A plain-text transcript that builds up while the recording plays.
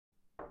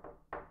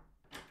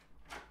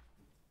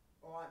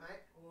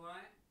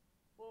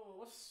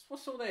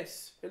What's all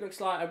this? It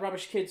looks like a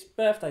rubbish kid's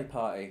birthday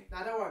party.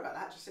 No, don't worry about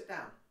that. Just sit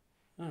down.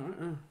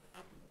 Alright.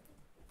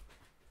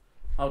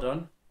 Hold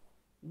on.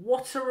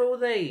 What are all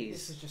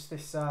these? This is just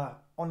this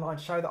online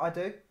show that I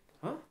do.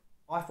 Huh?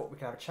 I thought we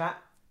could have a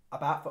chat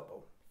about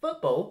football.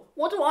 Football?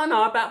 What do I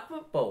know about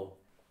football?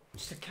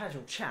 Just a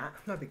casual chat.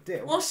 No big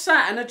deal. What's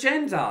that? An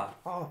agenda?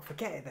 Oh,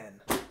 forget it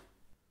then.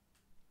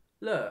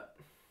 Look.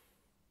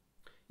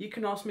 You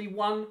can ask me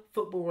one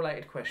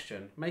football-related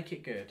question. Make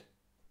it good.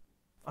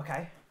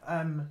 Okay.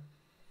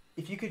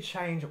 If you could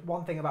change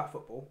one thing about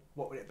football,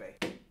 what would it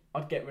be?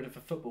 I'd get rid of the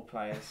football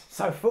players.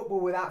 So football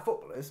without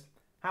footballers?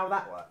 How would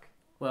that work?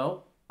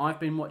 Well, I've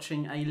been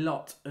watching a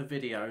lot of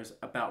videos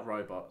about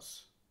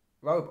robots.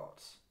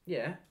 Robots?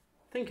 Yeah,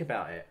 think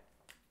about it.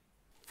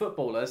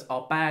 Footballers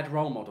are bad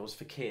role models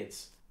for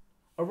kids.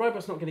 A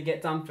robot's not going to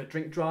get done for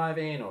drink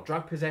driving or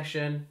drug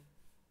possession.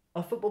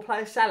 A football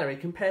player's salary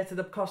compared to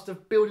the cost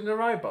of building a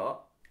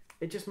robot,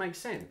 it just makes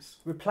sense.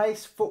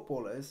 Replace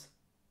footballers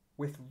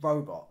with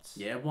robots.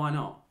 Yeah, why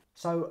not?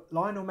 So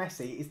Lionel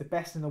Messi is the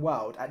best in the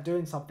world at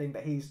doing something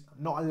that he's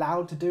not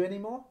allowed to do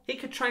anymore? He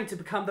could train to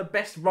become the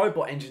best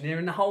robot engineer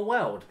in the whole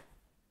world.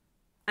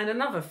 And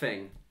another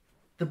thing,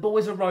 the ball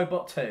is a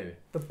robot too.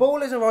 The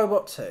ball is a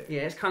robot too?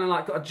 Yeah, it's kind of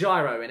like got a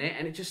gyro in it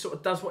and it just sort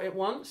of does what it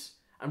wants.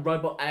 And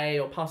robot A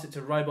will pass it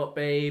to robot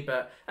B,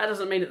 but that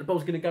doesn't mean that the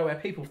ball's going to go where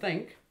people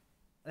think.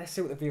 Let's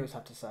see what the viewers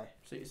have to say.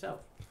 Suit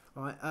yourself.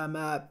 Right,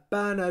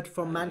 Bernard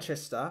from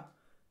Manchester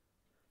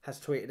has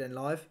tweeted in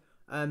live.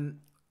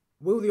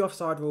 Will the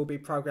offside rule be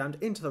programmed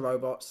into the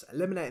robots,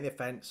 eliminating the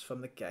offence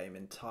from the game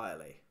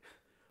entirely?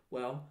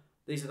 Well,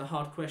 these are the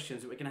hard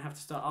questions that we're going to have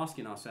to start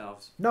asking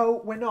ourselves.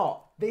 No, we're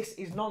not. This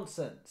is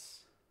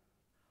nonsense.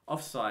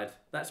 Offside,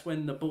 that's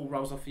when the ball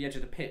rolls off the edge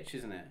of the pitch,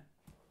 isn't it?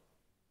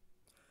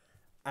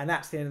 And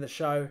that's the end of the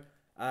show.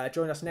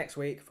 Join us next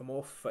week for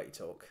more Footy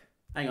Talk.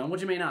 Hang on, what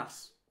do you mean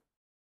us?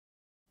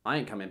 I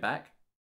ain't coming back.